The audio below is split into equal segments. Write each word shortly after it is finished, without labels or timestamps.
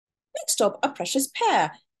Next up, a precious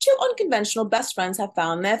pair. Two unconventional best friends have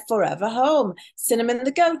found their forever home. Cinnamon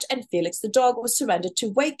the goat and Felix the dog was surrendered to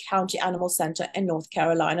Wake County Animal Center in North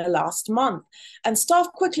Carolina last month, and staff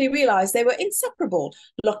quickly realized they were inseparable.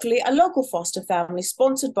 Luckily, a local foster family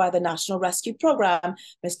sponsored by the National Rescue Program,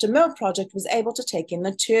 Mr. Mill Project, was able to take in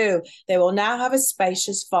the two. They will now have a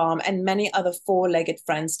spacious farm and many other four-legged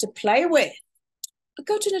friends to play with. A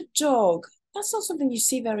goat and a dog, that's not something you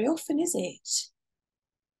see very often, is it?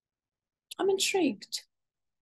 I'm intrigued.